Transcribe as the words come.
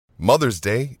Mother's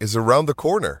Day is around the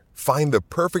corner. Find the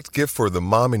perfect gift for the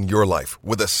mom in your life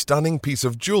with a stunning piece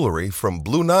of jewelry from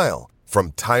Blue Nile.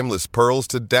 From timeless pearls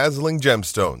to dazzling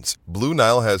gemstones, Blue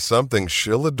Nile has something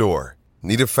she'll adore.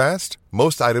 Need it fast?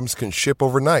 Most items can ship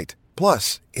overnight.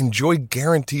 Plus, enjoy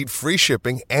guaranteed free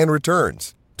shipping and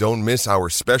returns. Don't miss our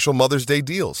special Mother's Day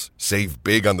deals. Save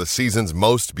big on the season's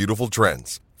most beautiful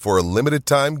trends. For a limited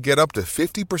time, get up to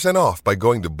 50% off by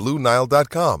going to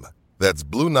BlueNile.com. That's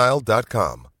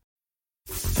BlueNile.com.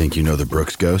 Think you know the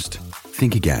Brooks Ghost?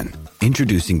 Think again.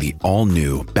 Introducing the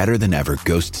all-new, better-than-ever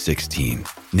Ghost 16.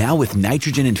 Now with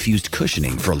nitrogen-infused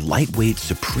cushioning for lightweight,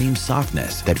 supreme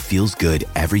softness that feels good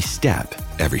every step,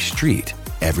 every street,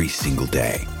 every single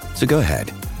day. So go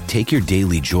ahead, take your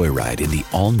daily joyride in the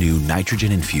all-new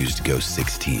nitrogen-infused Ghost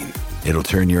 16. It'll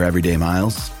turn your everyday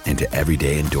miles into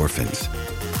everyday endorphins.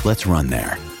 Let's run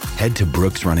there. Head to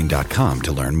brooksrunning.com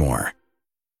to learn more.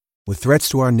 With threats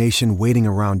to our nation waiting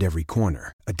around every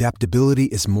corner, adaptability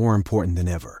is more important than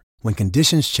ever. When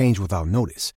conditions change without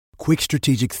notice, quick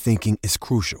strategic thinking is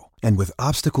crucial. And with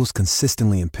obstacles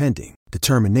consistently impending,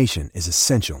 determination is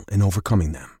essential in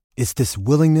overcoming them. It's this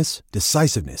willingness,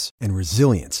 decisiveness, and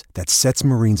resilience that sets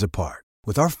Marines apart.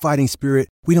 With our fighting spirit,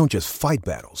 we don't just fight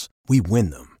battles, we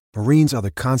win them. Marines are the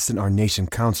constant our nation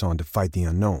counts on to fight the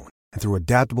unknown. And through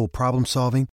adaptable problem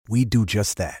solving, we do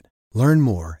just that. Learn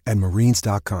more at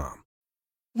marines.com.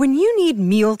 When you need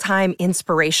mealtime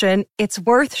inspiration, it's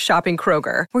worth shopping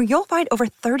Kroger, where you'll find over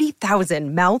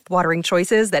 30,000 mouth-watering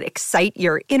choices that excite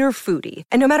your inner foodie.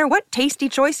 And no matter what tasty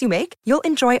choice you make, you'll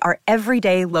enjoy our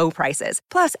everyday low prices,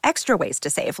 plus extra ways to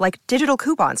save, like digital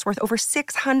coupons worth over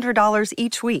 $600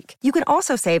 each week. You can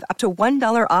also save up to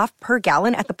 $1 off per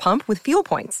gallon at the pump with fuel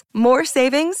points. More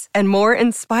savings and more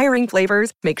inspiring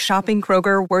flavors make shopping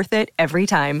Kroger worth it every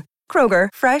time. Kroger,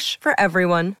 fresh for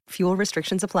everyone. Fuel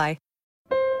restrictions apply.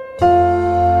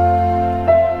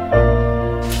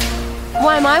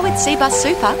 Why am I with Seabus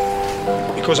Super?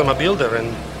 Because I'm a builder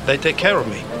and they take care of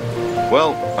me.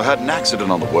 Well, I had an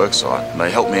accident on the work site and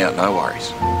they helped me out, no worries.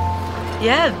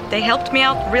 Yeah, they helped me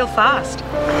out real fast.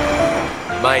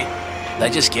 Mate,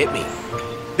 they just get me.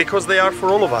 Because they are for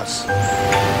all of us.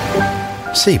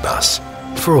 Seabus,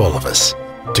 for all of us.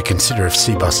 To consider if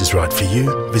Seabus is right for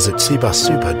you, visit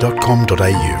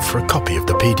cbussuper.com.au for a copy of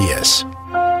the PDS.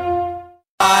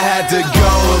 I had to go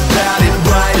about it,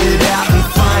 write it out and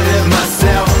find it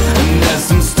myself. And there's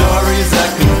some stories I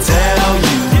can tell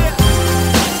you.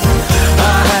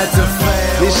 I had to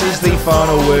fail. This is the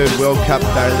Final Word World Cup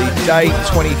Daily, Day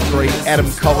 23.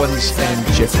 Adam Collins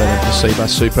and Jeff Lennon for Seabus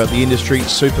Super, the industry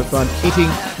super fund,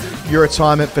 hitting your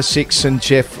retirement for six. And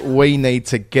Jeff, we need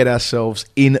to get ourselves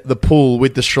in the pool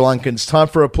with the Sri Lankans. Time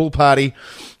for a pool party,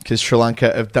 because Sri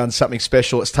Lanka have done something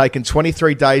special. It's taken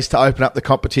 23 days to open up the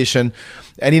competition,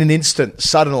 and in an instant,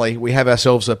 suddenly, we have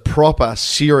ourselves a proper,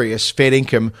 serious, fair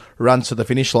income run to the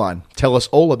finish line. Tell us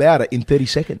all about it in 30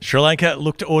 seconds. Sri Lanka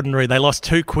looked ordinary. They lost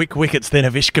two quick wickets. Then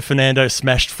Avishka Fernando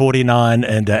smashed 49,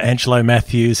 and Angelo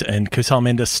Matthews and Kusal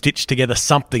Mendes stitched together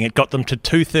something. It got them to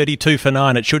 232 for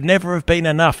 9. It should never have been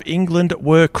enough. England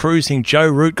were cruising. Joe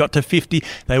Root got to 50.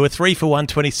 They were 3 for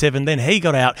 127. Then he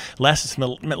got out. Lasith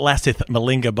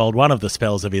Malinga bowled one of the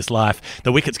spells of his life.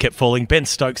 The wickets kept falling. Ben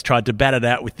Stokes tried to bat it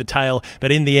out with the tail,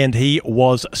 but in the end he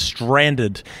was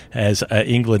stranded as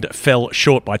England fell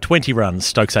short by 20 runs.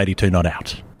 Stokes 82 not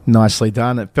out. Nicely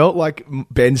done. It felt like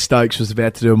Ben Stokes was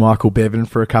about to do a Michael Bevan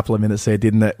for a couple of minutes there,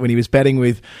 didn't it? When he was batting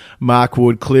with Mark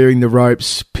Wood, clearing the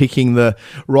ropes, picking the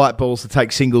right balls to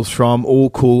take singles from, all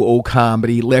cool, all calm, but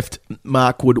he left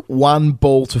Mark Wood one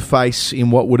ball to face in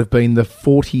what would have been the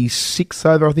 46th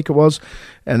over, I think it was.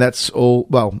 And that's all,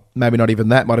 well, maybe not even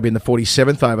that, might have been the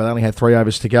 47th over. They only had 3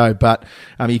 overs to go, but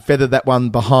he feathered that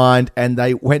one behind and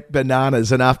they went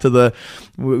bananas. And after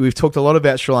we've talked a lot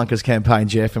about Sri Lanka's campaign,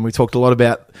 Jeff, and we've talked a lot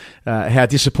about how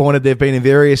disappointed they've been in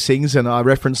various things, and I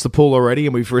referenced the pool already,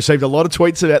 and we've received a lot of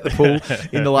tweets about the pool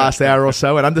in the last hour or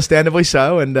so, and understandably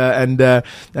so, and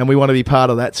we want to be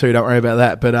part of that too, don't worry about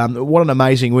that. But what an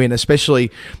amazing win, especially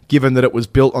given that it was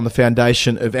built on the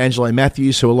foundation of Angelo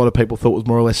Matthews, who a lot of people thought was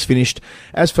more or less finished.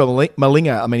 As for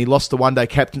Malinga, he lost the one-day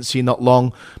captaincy not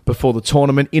long before the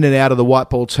tournament, in and out of the white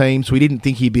ball teams. We didn't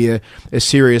think he'd be a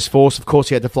serious force. Of course,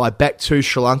 he had to fly back to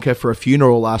Sri Lanka for a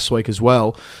funeral last week as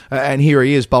well. And here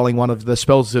he is bowling one of the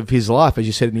spells of his life, as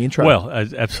you said in the intro. Well,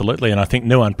 absolutely. And I think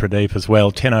Nuwan Pradeep as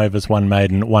well, 10 overs, 1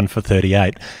 maiden, 1 for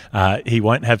 38. He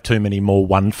won't have too many more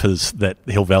one-fors that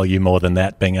he'll value more than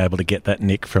that, being able to get that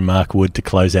nick from Mark Wood to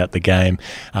close out the game.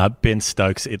 Ben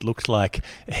Stokes, it looked like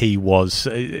he was,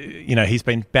 he's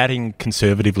he's been batting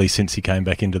conservatively since he came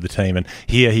back into the team, and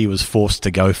here he was forced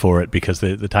to go for it because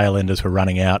the tail enders were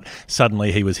running out.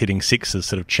 Suddenly he was hitting sixes,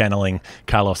 sort of channeling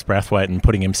Carlos Brathwaite and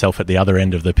putting himself at the other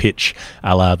end of the pitch,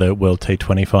 a la the World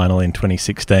T20 final in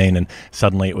 2016, and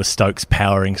suddenly it was Stokes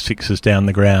powering sixes down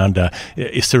the ground.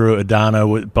 Isuru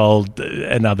Udana bowled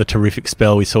another terrific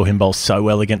spell. We saw him bowl so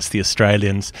well against the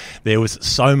Australians. There was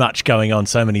so much going on,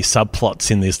 so many subplots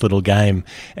in this little game,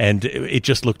 and it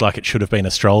just looked like it should have been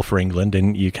a stroll for England,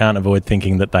 and you can't avoid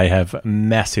thinking that they have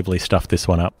massively stuffed this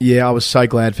one up. Yeah, I was so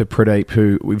glad for Pradeep,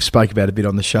 who we've spoke about a bit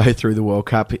on the show through the World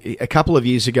Cup. A couple of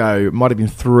years ago, might have been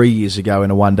 3 years ago,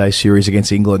 in a one-day series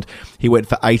against England, he went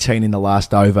for 18 in the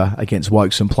last over against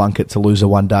Wokes and Plunkett to lose a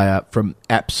one-dayer from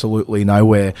absolutely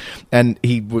nowhere, and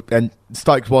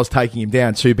Stokes was taking him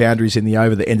down 2 boundaries in the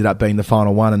over that ended up being the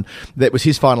final one, and that was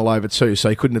his final over too, so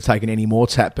he couldn't have taken any more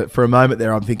tap. But for a moment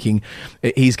there, I'm thinking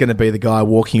he's going to be the guy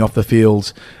walking off the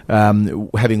field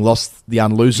having lost the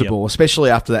unlosable, especially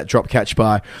after that drop catch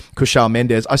by Kushal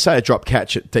Mendes. I say a drop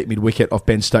catch at deep mid-wicket off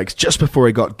Ben Stokes just before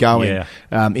he got going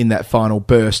in that final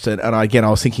burst. And again, I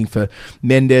was thinking for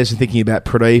Mendes and thinking about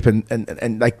Pradeep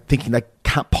and thinking they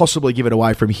can't possibly give it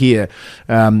away from here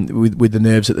with the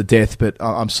nerves at the death. But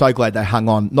I'm so glad they hung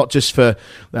on, not just for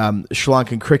Sri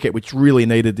Lankan cricket, which really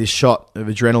needed this shot of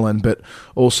adrenaline, but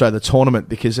also the tournament,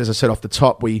 because as I said off the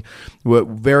top, we were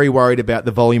very worried about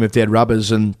the volume of dead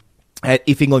rubbers, and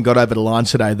if England got over the line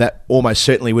today, that almost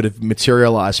certainly would have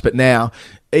materialised. But now,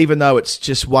 even though it's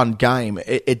just one game,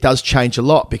 it does change a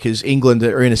lot, because England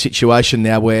are in a situation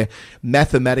now where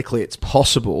mathematically it's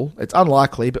possible, it's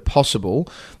unlikely, but possible,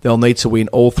 they'll need to win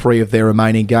all 3 of their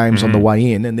remaining games on the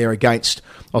way in, and they're against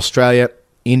Australia,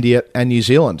 India and New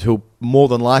Zealand, who'll more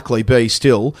than likely be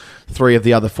still 3 of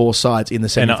the other 4 sides in the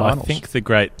semi-finals. And I think the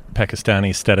great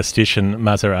Pakistani statistician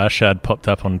Mazhar Arshad popped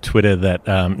up on Twitter that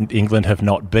England have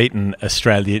not beaten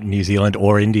Australia, New Zealand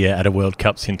or India at a World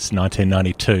Cup since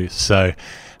 1992. So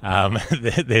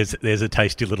there's a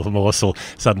tasty little morsel.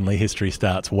 Suddenly history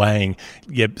starts weighing.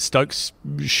 Yeah, Stokes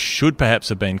should perhaps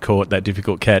have been caught that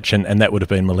difficult catch, and that would have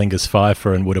been Malinga's 5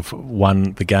 and would have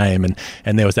won the game.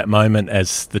 And there was that moment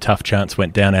as the tough chance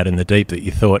went down out in the deep that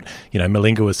you thought,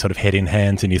 Malinga was sort of head in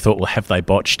hands, and you thought, well, have they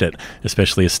botched it?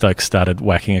 Especially as Stokes started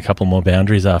whacking a couple more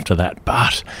boundaries after that.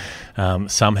 But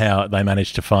somehow they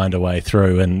managed to find a way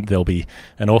through, and there'll be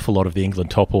an awful lot of the England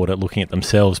top order looking at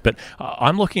themselves. But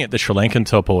I'm looking at the Sri Lankan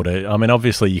top order. I mean,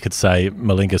 obviously you could say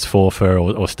Malinga's 4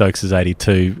 or Stokes'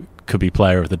 82 could be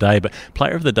player of the day, but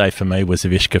player of the day for me was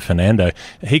Avishka Fernando.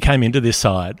 He came into this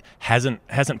side, hasn't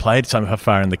played so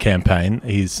far in the campaign.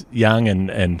 He's young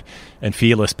and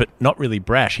fearless, but not really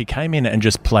brash. He came in and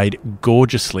just played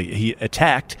gorgeously. He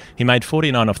attacked. He made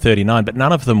 49 off 39, but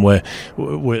none of them were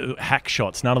hack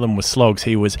shots. None of them were slogs.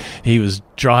 He was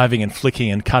driving and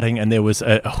flicking and cutting, and there was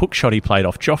a hook shot he played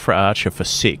off Jofra Archer for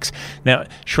 6. Now,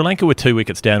 Sri Lanka were 2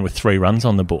 wickets down with 3 runs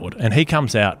on the board, and he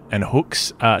comes out and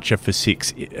hooks Archer for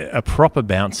 6. A proper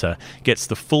bouncer, gets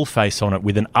the full face on it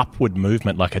with an upward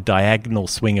movement like a diagonal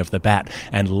swing of the bat,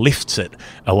 and lifts it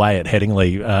away at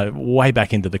Headingley, way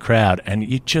back into the crowd. And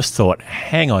you just thought,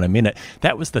 hang on a minute,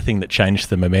 that was the thing that changed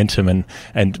the momentum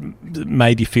and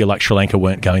made you feel like Sri Lanka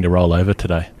weren't going to roll over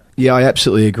today. Yeah, I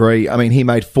absolutely agree. I mean, he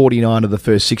made 49 of the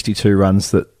first 62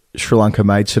 runs that Sri Lanka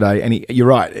made today, and you're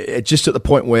right, just at the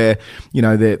point where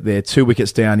they're 2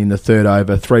 wickets down in the 3rd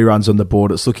over, 3 runs on the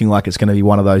board. It's looking like it's going to be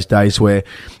one of those days where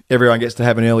everyone gets to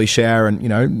have an early shower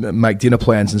and make dinner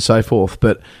plans and so forth.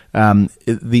 But I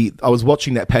was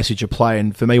watching that passage of play,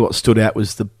 and for me what stood out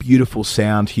was the beautiful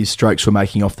sound his strokes were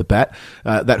making off the bat.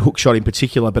 That hook shot in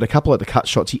particular, but a couple of the cut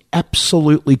shots he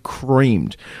absolutely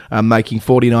creamed, making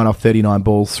 49 off 39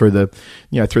 balls through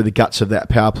the guts of that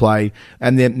power play.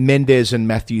 And then Mendes and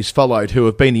Matthews followed, who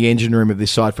have been the engine room of this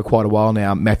side for quite a while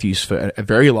now. Matthews for a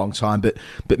very long time, but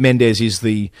Mendes is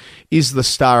the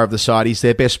star of the side. He's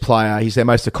their best player. He's their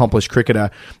most accomplished cricketer.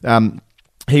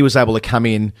 He was able to come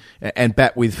in and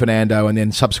bat with Fernando and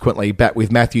then subsequently bat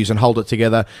with Matthews and hold it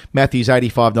together. Matthews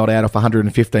 85 not out off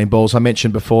 115 balls. I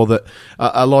mentioned before that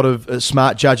a lot of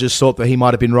smart judges thought that he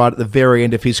might have been right at the very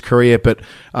end of his career, but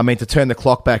I mean, to turn the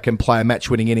clock back and play a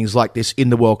match-winning innings like this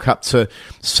in the World Cup to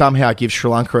somehow give Sri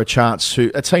Lanka a chance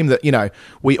to a team that,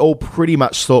 we all pretty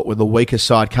much thought were the weaker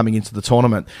side coming into the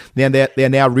tournament. Now they're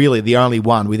now really the only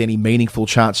one with any meaningful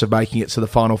chance of making it to the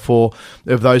Final Four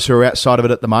of those who are outside of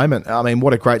it at the moment. I mean,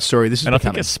 what a great story this is becoming. I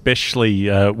think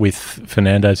especially with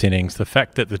Fernando's innings, the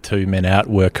fact that the 2 men out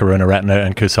were Karunaratne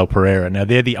and Kusal Perera. Now,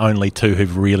 they're the only 2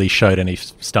 who've really showed any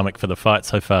stomach for the fight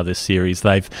so far this series.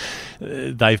 They've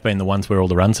been the ones where all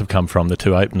the runs have come from, the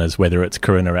 2 openers, whether it's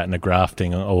Karunaratne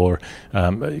grafting or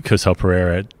Kusal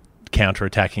Perera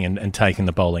counter-attacking and taking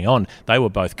the bowling on. They were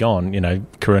both gone,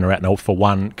 Karunaratne for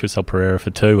 1, Kusal Perera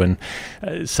for 2,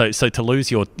 and so to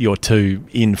lose your 2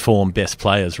 in-form best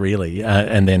players, really,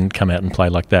 and then come out and play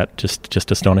like that,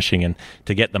 just astonishing. And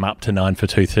to get them up to 9 for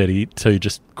 232,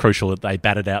 just crucial that they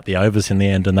batted out the overs in the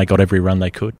end and they got every run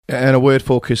they could. And a word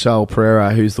for Kusal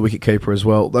Perera, who's the wicketkeeper as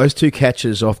well. Those 2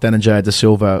 catches off Dhananjaya De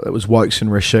Silva, it was Woakes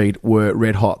and Rashid, were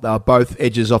red hot. They were both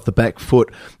edges off the back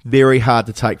foot, very hard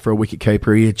to take for a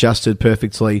wicketkeeper. He adjusted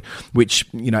perfectly, which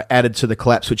added to the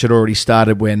collapse which had already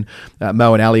started when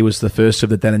Moeen Ali was the first of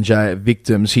the Dhananjaya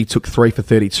victims. He took 3 for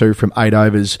 32 from 8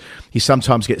 overs. He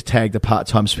sometimes gets tagged a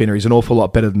part-time spinner. He's an awful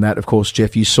lot better than that, of course,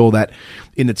 Jeff. You saw that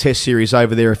in the Test series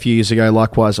over there a few years ago.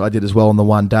 Likewise, I did as well on the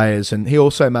one-dayers. And he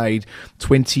also made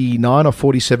 29 or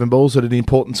 47 balls at an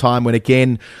important time when,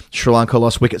 again, Sri Lanka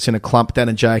lost wickets in a clump.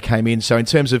 Dhananjaya came in. So in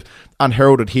terms of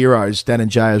unheralded heroes,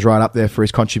 Dhananjaya is right up there for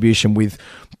his contribution with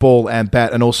ball and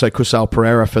bat, and also Kusal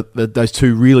Perera for those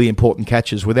 2 really important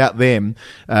catches. Without them,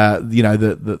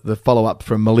 the follow-up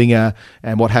from Malinga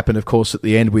and what happened, of course, at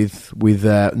the end with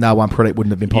Narwan Pradeep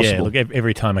wouldn't have been possible. Yeah, look,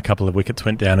 every time a couple of wickets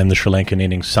went down in the Sri Lankan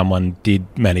innings, someone did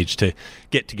manage to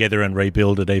get together and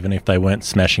rebuild it, even if they weren't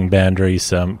smashing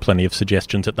boundaries. Plenty of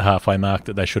suggestions at the halfway mark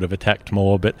that they should have attacked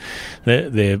more, but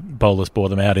their bowlers bore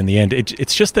them out in the end.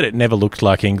 It's just that it never looked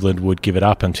like England would give it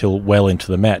up until well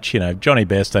into the match. Johnny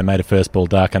Bairstow made a first ball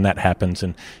dark, and that happens,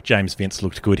 and James Vince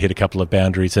looked good, hit a couple of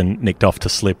boundaries and nicked off to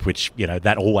slip, which,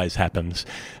 that always happens.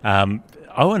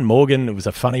 Owen Morgan, it was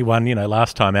a funny one.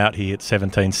 Last time out he hit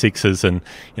 17 sixes and,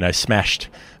 smashed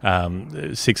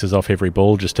sixes off every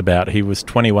ball just about. He was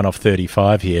 21 off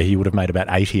 35 here. He would have made about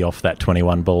 80 off that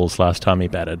 21 balls last time he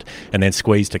batted, and then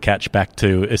squeezed a catch back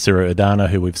to Isuru Udana,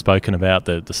 who we've spoken about,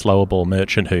 the slower ball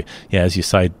merchant who, as you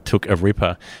say, took a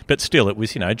ripper. But still, it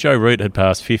was, Joe Root had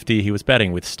passed 50. He was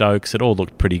batting with Stokes. It all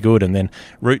looked pretty good, and then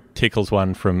Root tickles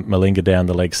one from Malinga down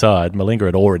the leg side. Malinga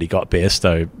had already got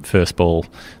Bairstow, first ball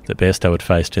that Bairstow had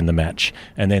faced in the match,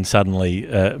 and then suddenly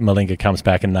Malinga comes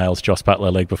back and nails Joss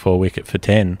Buttler leg before wicket for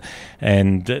 10,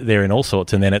 and they're in all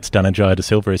sorts. And then it's Dhananjaya De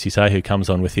Silva, as you say, who comes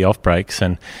on with the off breaks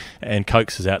and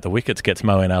coaxes out the wickets, gets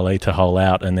Moeen Ali to hole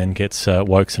out, and then gets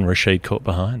Woakes and Rashid caught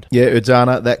behind. Yeah,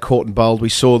 Udana, that caught and bowled. We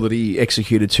saw that he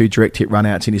executed 2 direct hit run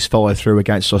outs in his follow through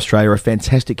against Australia. A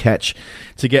fantastic catch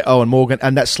to get Owen Morgan,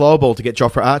 and that slower ball to get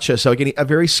Jofra Archer. So again, a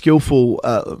very skillful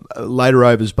later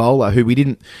overs bowler who we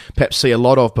didn't perhaps see a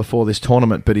lot of before this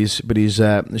tournament, but is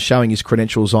showing his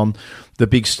credentials on the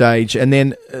big stage. And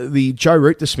then the Joe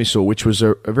Root dismissal, which was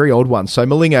a very odd one. So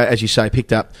Malinga, as you say,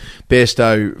 picked up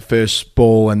Bairstow first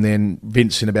ball, and then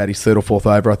Vince in about his 3rd or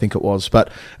 4th over, I think it was.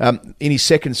 But in his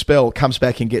second spell, comes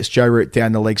back and gets Joe Root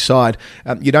down the leg side.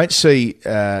 You don't see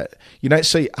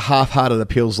half-hearted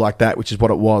appeals like that, which is what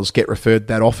it was, get referred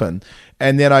that often,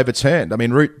 and then overturned. I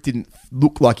mean, Root didn't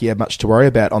look like he had much to worry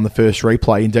about on the first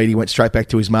replay. Indeed, he went straight back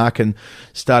to his mark and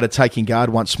started taking guard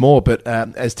once more. But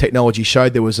as technology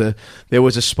showed, there was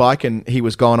a spike, and he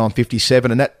was gone on 57,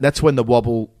 and that's when the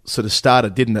wobble sort of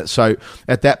started, didn't it? So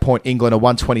at that point, England are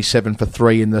 127 for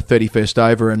 3 in the 31st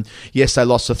over, and yes, they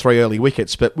lost the 3 early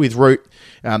wickets, but with Root,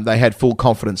 they had full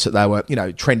confidence that they were,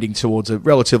 trending towards a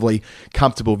relatively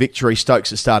comfortable victory. Stokes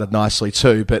had started nicely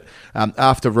too, but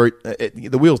after Root,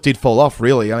 the wheels did fall off,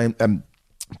 really. I mean,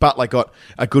 Butler got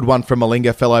a good one from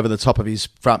Malinga, fell over the top of his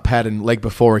front pad and leg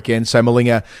before again. So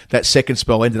Malinga, that second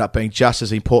spell ended up being just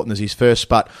as important as his first,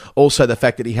 but also the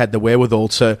fact that he had the wherewithal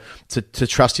to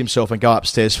trust himself and go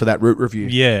upstairs for that Root review.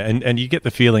 Yeah, and you get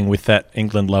the feeling with that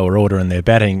England lower order and their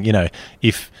batting,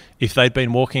 if they'd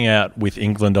been walking out with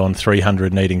England on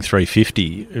 300 needing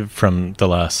 350 from the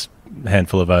last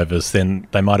handful of overs, then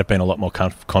they might have been a lot more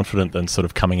confident than sort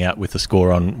of coming out with a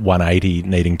score on 180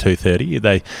 needing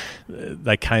 230.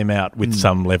 They came out with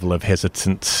some level of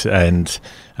hesitance and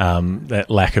that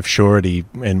lack of surety,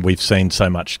 and we've seen so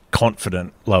much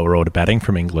confident lower order batting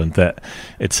from England that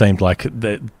it seemed like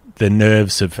the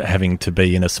nerves of having to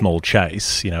be in a small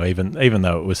chase, even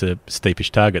though it was a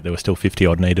steepish target, there were still 50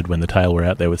 odd needed when the tail were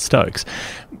out there with Stokes.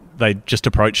 They just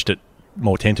approached it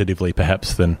more tentatively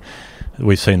perhaps than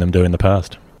we've seen them do in the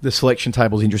past. The selection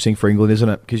table is interesting for England, isn't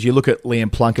it? Because you look at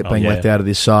Liam Plunkett being left out of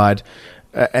this side,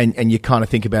 and you kind of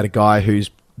think about a guy who's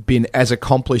been as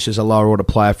accomplished as a lower order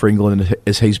player for England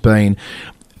as he's been.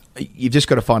 You've just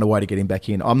got to find a way to get him back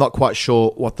in. I'm not quite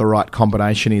sure what the right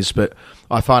combination is, but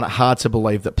I find it hard to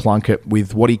believe that Plunkett,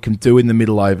 with what he can do in the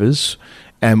middle overs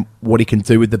and what he can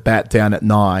do with the bat down at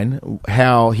 9,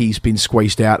 how he's been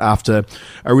squeezed out after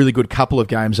a really good couple of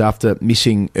games after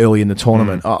missing early in the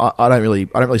tournament. I don't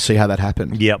really see how that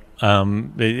happened. Yep,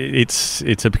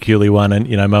 it's a peculiar one, and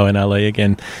Moeen Ali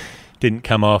again. didn't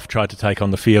come off, tried to take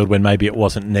on the field when maybe it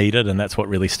wasn't needed, and that's what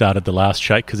really started the last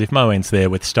shake. Because if Moeen's there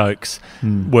with Stokes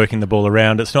working the ball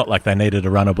around, it's not like they needed to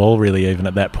run a ball really even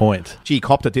at that point. Gee, he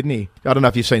copped it, didn't he? I don't know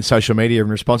if you've seen social media in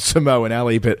response to Moeen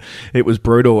Ali, but it was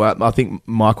brutal. I think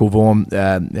Michael Vaughan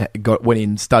went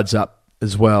in studs up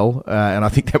as well, and I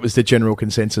think that was the general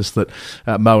consensus that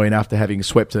Moeen, after having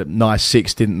swept a nice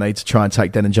 6, didn't need to try and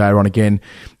take Danenjaya on again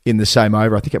in the same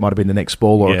over. I think it might have been the next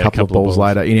ball or a couple of balls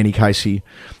later. In any case,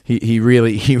 he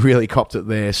really copped it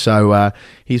there. So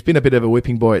he's been a bit of a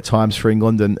whipping boy at times for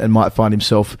England, and might find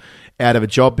himself out of a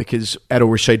job, because Adil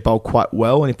Rashid bowled quite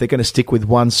well, and if they're going to stick with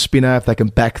one spinner, if they can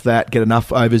back that, get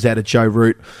enough overs out of Joe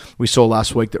Root, we saw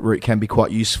last week that Root can be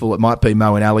quite useful. It might be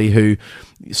Moeen Ali, who,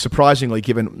 surprisingly,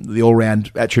 given the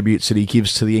all-round attributes that he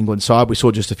gives to the England side, we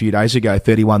saw just a few days ago,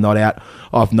 31 not out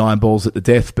of 9 balls at the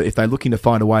death. But if they're looking to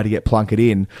find a way to get Plunkett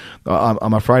in,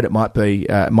 I'm afraid it might be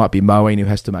Moeen who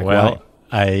has to make way.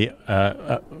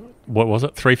 What was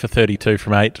it? 3 for 32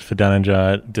 from 8 for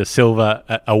Danenjaya. De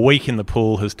Silva, a week in the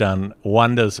pool, has done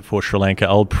wonders for Sri Lanka.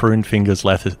 Old prune fingers,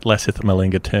 Lasith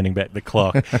Malinga turning back the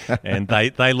clock. And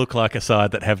they look like a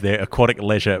side that have their aquatic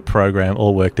leisure program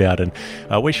all worked out. And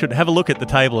we should have a look at the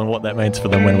table and what that means for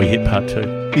them when we hit part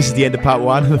 2. This is the end of part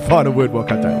 1. The final word, World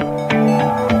Cup Daily.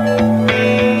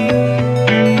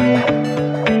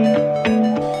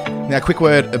 Now, a quick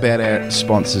word about our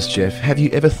sponsors, Jeff. Have you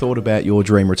ever thought about your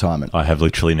dream retirement? I have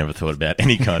literally never thought about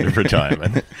any kind of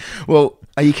retirement. Well,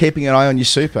 are you keeping an eye on your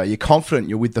super? Are you confident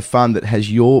you're with the fund that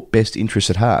has your best interests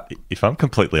at heart? If I'm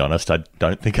completely honest, I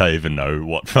don't think I even know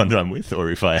what fund I'm with or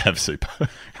if I have super.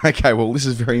 Okay, well, this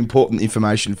is very important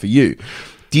information for you.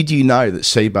 Did you know that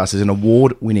CBUS is an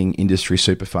award-winning industry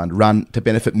super fund run to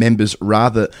benefit members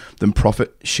rather than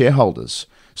profit shareholders?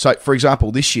 So, for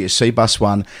example, this year, CBUS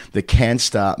won the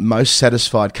CanStar Most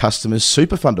Satisfied Customers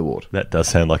Super Fund Award. That does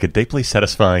sound like a deeply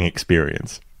satisfying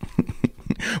experience.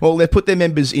 Well, they've put their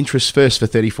members' interests first for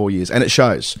 34 years, and it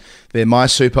shows. Their My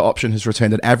Super option has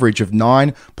returned an average of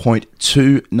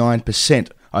 9.29%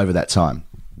 over that time.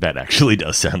 That actually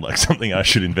does sound like something I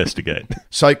should investigate.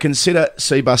 So consider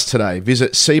CBUS today.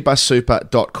 Visit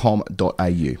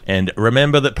cbussuper.com.au. And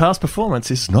remember that past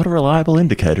performance is not a reliable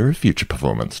indicator of future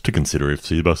performance. To consider if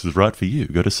CBUS is right for you,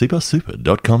 go to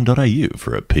cbussuper.com.au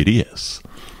for a PDS.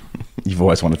 You've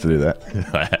always wanted to do that.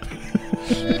 I have.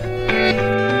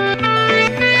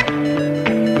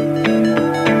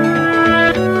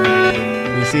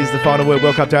 This is the final word,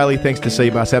 World Cup Daily. Thanks to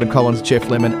CBUS, Adam Collins, Jeff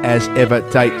Lemon, as ever,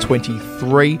 date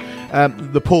 23.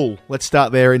 The pool, let's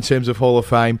start there in terms of Hall of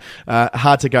Fame.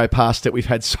 Hard to go past it. We've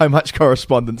had so much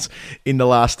correspondence in the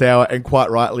last hour, and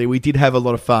quite rightly, we did have a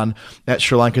lot of fun at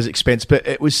Sri Lanka's expense, but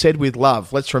it was said with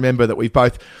love. Let's remember that we've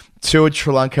both toured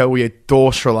Sri Lanka, we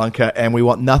adore Sri Lanka, and we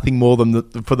want nothing more than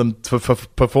for them to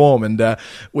perform. And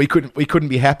we couldn't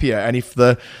be happier. And if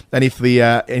the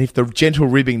gentle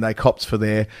ribbing they copped for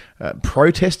their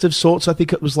protest of sorts, I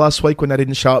think it was last week when they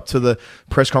didn't show up to the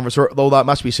press conference. Although it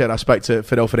must be said, I spoke to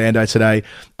Fidel Fernando today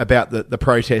about the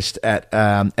protest at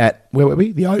where were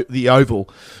we? The Oval.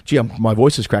 Gee, my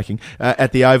voice is cracking.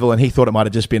 At the Oval, and he thought it might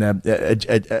have just been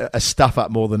a stuff up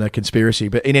more than a conspiracy.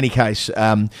 But in any case,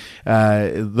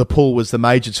 the pool was the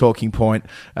major talking point.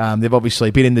 They've obviously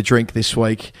been in the drink this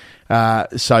week.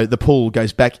 So the pool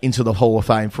goes back into the Hall of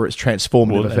Fame for its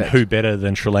transformative effect. And who better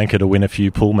than Sri Lanka to win a few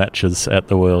pool matches at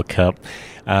the World Cup?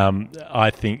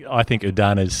 I think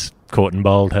Udana's caught and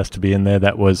bowled has to be in there.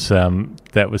 That was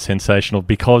sensational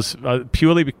because not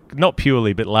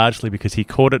purely, but largely because he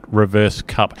caught it reverse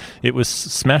cup. It was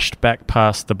smashed back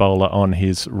past the bowler on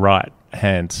his right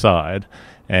hand side,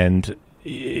 and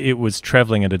it was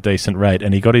travelling at a decent rate,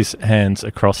 and he got his hands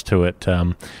across to it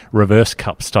reverse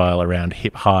cup style around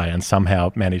hip high, and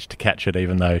somehow managed to catch it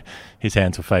even though his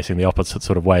hands were facing the opposite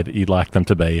sort of way that you'd like them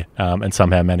to be, and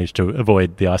somehow managed to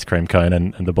avoid the ice cream cone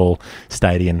and the ball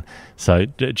stayed in. So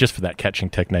just for that catching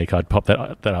technique, I'd pop that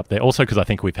up there. Also because I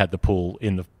think we've had the pool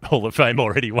in the Hall of Fame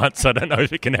already once. I don't know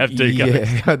if it can have two goes.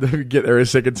 Yeah, get there a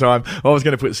second time. I was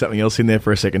going to put something else in there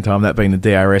for a second time, that being the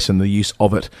DRS and the use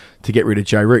of it to get rid of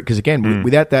Joe Root. Because again,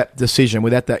 without that decision,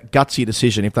 without that gutsy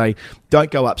decision, if they don't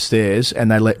go upstairs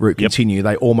and they let Root continue,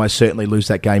 they almost certainly lose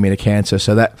that game into cancer.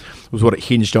 So that was what it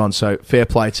hinged on. So fair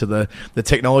play to the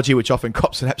technology, which often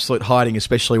cops an absolute hiding,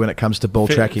 especially when it comes to ball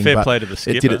tracking. Fair play to the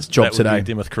skipper. It did its job that today. Would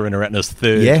be Dimuth Karunaratne's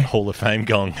third Hall of Fame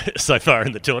gong so far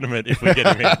in the tournament if we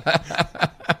get him in.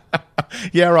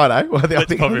 Yeah, righto. Well,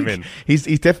 Let's pop him in.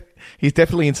 He's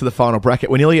definitely into the final bracket.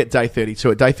 We're nearly at day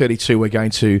 32. At day 32, we're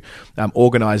going to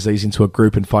organise these into a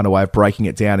group and find a way of breaking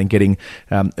it down and getting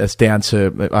us down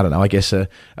to, I don't know, I guess a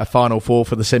final four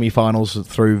for the semi-finals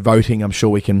through voting. I'm sure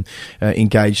we can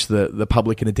engage the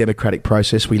public in a democratic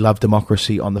process. We love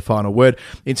democracy on the final word.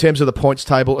 In terms of the points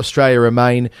table, Australia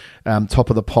remain top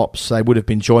of the pops. They would have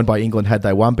been joined by England had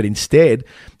they won, but instead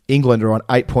England are on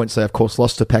 8 points. They, of course,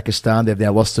 lost to Pakistan. They've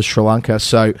now lost to Sri Lanka.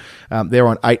 So they're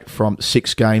on 8 from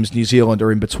 6 games. New Zealand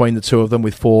are in between the two of them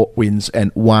with 4 wins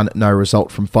and 1 no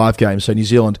result from 5 games. So New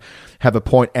Zealand have a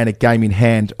point and a game in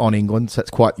hand on England. So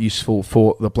that's quite useful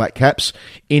for the Black Caps.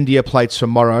 India play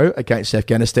tomorrow against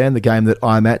Afghanistan, the game that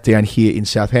I'm at down here in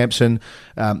Southampton.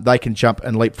 They can jump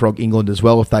and leapfrog England as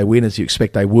well if they win, as you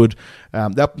expect they would.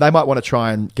 They might want to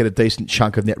try and get a decent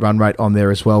chunk of net run rate on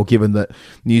there as well, given that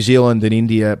New Zealand and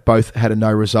India both had a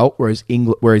no result, whereas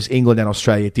England and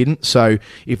Australia didn't. So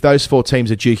if those 4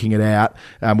 teams are duking it out,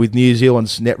 with New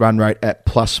Zealand's net run rate at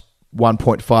plus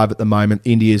 1.5 at the moment,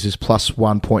 India's is plus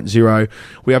 1.0.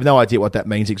 We have no idea what that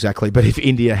means exactly, but if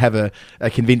India have a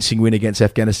convincing win against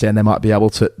Afghanistan, they might be able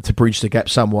to bridge the gap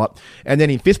somewhat. And then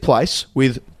in 5th place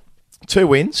with 2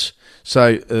 wins,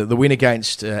 so the win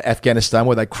against Afghanistan,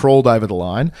 where they crawled over the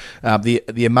line,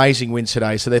 the amazing win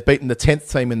today. So they've beaten the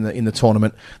 10th team in the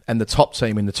tournament and the top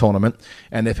team in the tournament,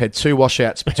 and they've had 2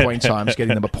 washouts between times,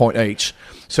 getting them a point each.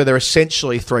 So they're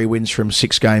essentially 3 wins from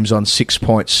 6 games on 6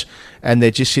 points, and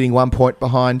they're just sitting 1 point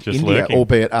behind India, lurking.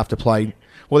 Albeit after playing.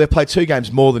 Well, they've played 2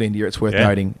 games more than India, it's worth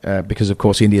noting, because, of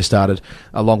course, India started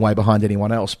a long way behind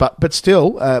anyone else. But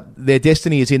still, their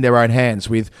destiny is in their own hands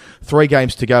with 3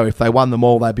 games to go. If they won them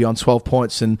all, they'd be on 12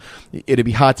 points, and it'd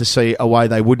be hard to see a way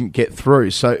they wouldn't get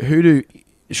through. So who do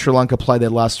Sri Lanka play their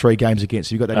last 3 games against?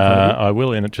 Have you got that in front of you? I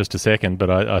will in just a second, but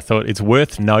I thought it's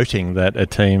worth noting that a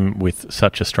team with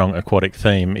such a strong aquatic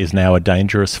theme is now a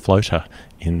dangerous floater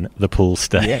in the pool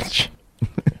stage.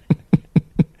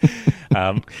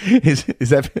 Is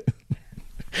that...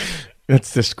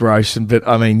 That's just gross, but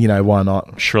I mean, why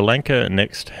not? Sri Lanka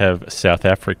next have South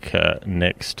Africa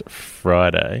next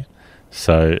Friday,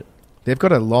 so they've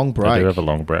got a long break. They do have a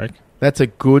long break. That's a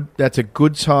good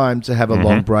time to have a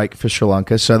long break for Sri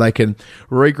Lanka, so they can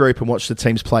regroup and watch the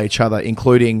teams play each other,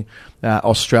 including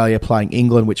Australia playing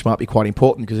England, which might be quite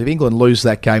important, because if England lose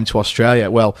that game to Australia,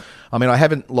 well, I mean, I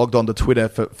haven't logged onto Twitter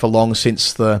for long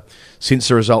since the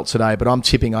result today, but I'm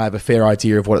tipping I have a fair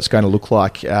idea of what it's going to look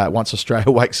like once Australia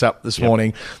wakes up this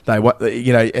morning.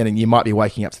 And you might be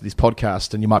waking up to this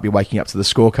podcast, and you might be waking up to the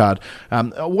scorecard.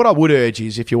 What I would urge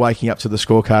is, if you're waking up to the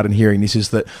scorecard and hearing this, is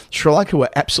that Sri Lanka were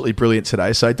absolutely brilliant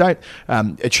today. So don't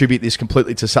attribute this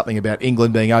completely to something about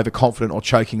England being overconfident or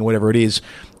choking or whatever it is.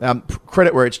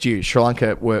 Credit where it's due. Sri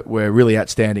Lanka were really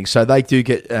outstanding. So they do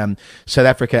get South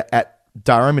Africa at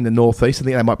Durham in the northeast. I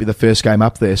think they might be the first game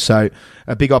up there. So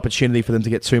a big opportunity for them to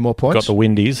get 2 more points. Got the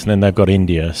Windies, and then they've got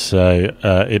India. So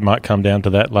it might come down to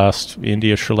that last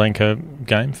India-Sri Lanka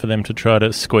game for them to try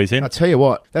to squeeze in. I'll tell you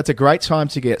what, that's a great time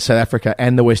to get South Africa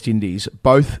and the West Indies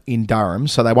both in Durham,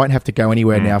 so they won't have to go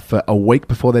anywhere now for a week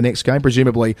before their next game.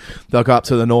 Presumably they'll go up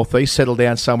to the northeast, settle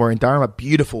down somewhere in Durham, a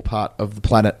beautiful part of the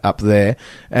planet up there,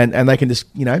 and they can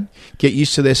just, get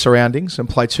used to their surroundings and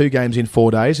play 2 games in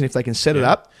 4 days, and if they can set it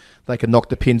up, they can knock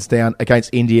the pins down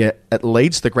against India at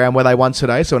Leeds, the ground where they won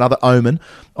today. So another omen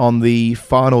on the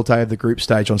final day of the group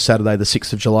stage on Saturday, the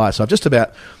 6th of July. So I've just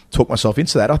about talked myself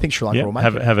into that. I think Sri Lanka will make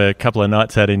it. Have a couple of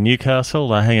nights out in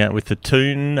Newcastle, hang out with the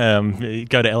Toon,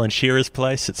 go to Alan Shearer's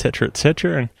place, etc.,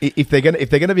 etc. And if they're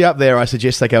going to be up there, I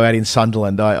suggest they go out in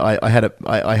Sunderland. I had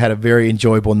a very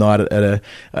enjoyable night at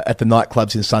the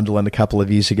nightclubs in Sunderland a couple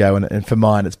of years ago, and for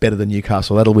mine, it's better than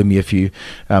Newcastle. That'll win me a few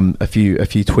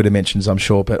Twitter mentions, I'm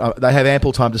sure. But they have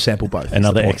ample time to sample both.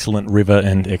 Another excellent river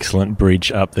and excellent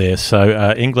bridge up there.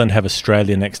 So England have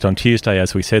Australia next on Tuesday.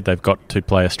 As we said, they've got to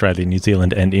play Australia, New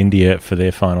Zealand and India for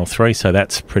their final 3, so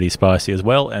that's pretty spicy as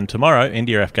well. And tomorrow,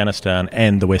 India, Afghanistan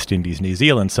and the West Indies, New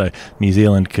Zealand. So New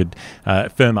Zealand could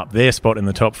firm up their spot in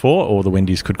the top 4, or the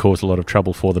Windies could cause a lot of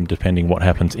trouble for them depending what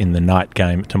happens in the night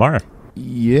game tomorrow.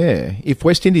 Yeah, if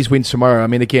West Indies win tomorrow, I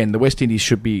mean, again, the West Indies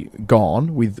should be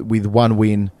gone with 1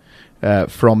 win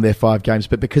from their 5 games,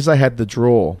 but because they had the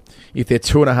draw, if they're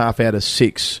 2.5 out of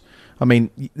 6, I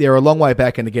mean, they're a long way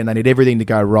back, and again, they need everything to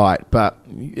go right, but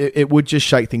it would just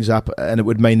shake things up, and it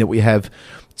would mean that we have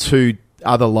 2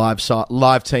 other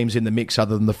live teams in the mix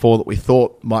other than the 4 that we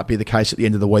thought might be the case at the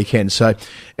end of the weekend. So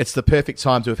it's the perfect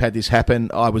time to have had this happen.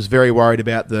 I was very worried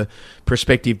about the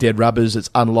prospective dead rubbers. It's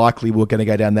unlikely we're going to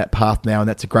go down that path now, and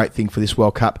that's a great thing for this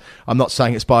World Cup. I'm not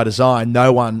saying it's by design.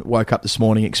 No one woke up this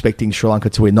morning expecting Sri Lanka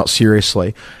to win, not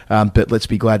seriously. But let's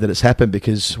be glad that it's happened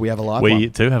because we have a lifeline. We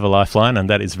do have a lifeline, and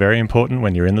that is very important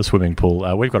when you're in the swimming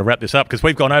pool. We've got to wrap this up because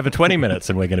we've gone over 20 minutes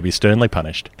and we're going to be sternly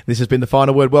punished. This has been the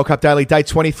Final Word World Cup Daily, Day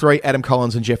 23. Adam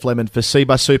Collins and Jeff Lemon for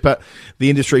Cbus Super, the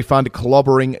industry fund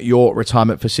clobbering your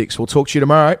retirement for 6. We'll talk to you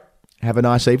tomorrow. Have a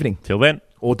nice evening. Till then.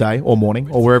 Or day, or morning,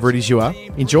 or wherever it is you are.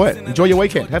 Enjoy it. Enjoy your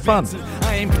weekend. Have fun.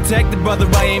 I ain't protected, brother,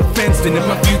 I ain't fenced in. If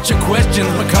my future questions,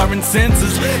 my current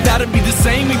senses, that'll be the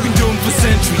same we've been doing for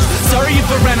centuries. Sorry if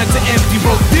I ran out to empty,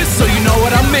 wrote this so you know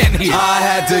what I meant here. I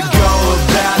had to go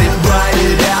about it, write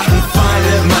it out and find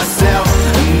it myself.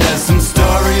 And there's some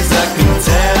stories I can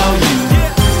tell you.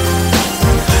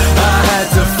 I had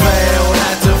to fail,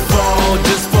 had to fall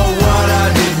just for what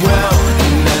I did well.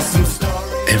 And there's some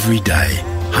stories. Every day,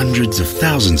 hundreds of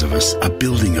thousands of us are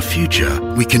building a future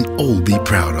we can all be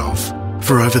proud of.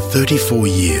 For over 34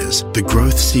 years, the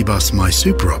Growth Cbus My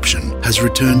Super option has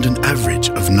returned an average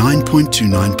of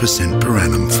 9.29% per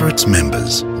annum for its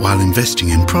members, while investing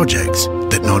in projects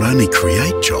that not only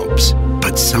create jobs,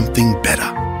 but something better.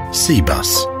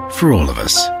 Cbus, for all of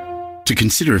us. To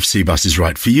consider if Cbus is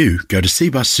right for you, go to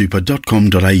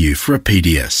cbussuper.com.au for a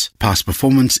PDS. Past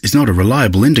performance is not a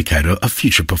reliable indicator of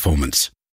future performance.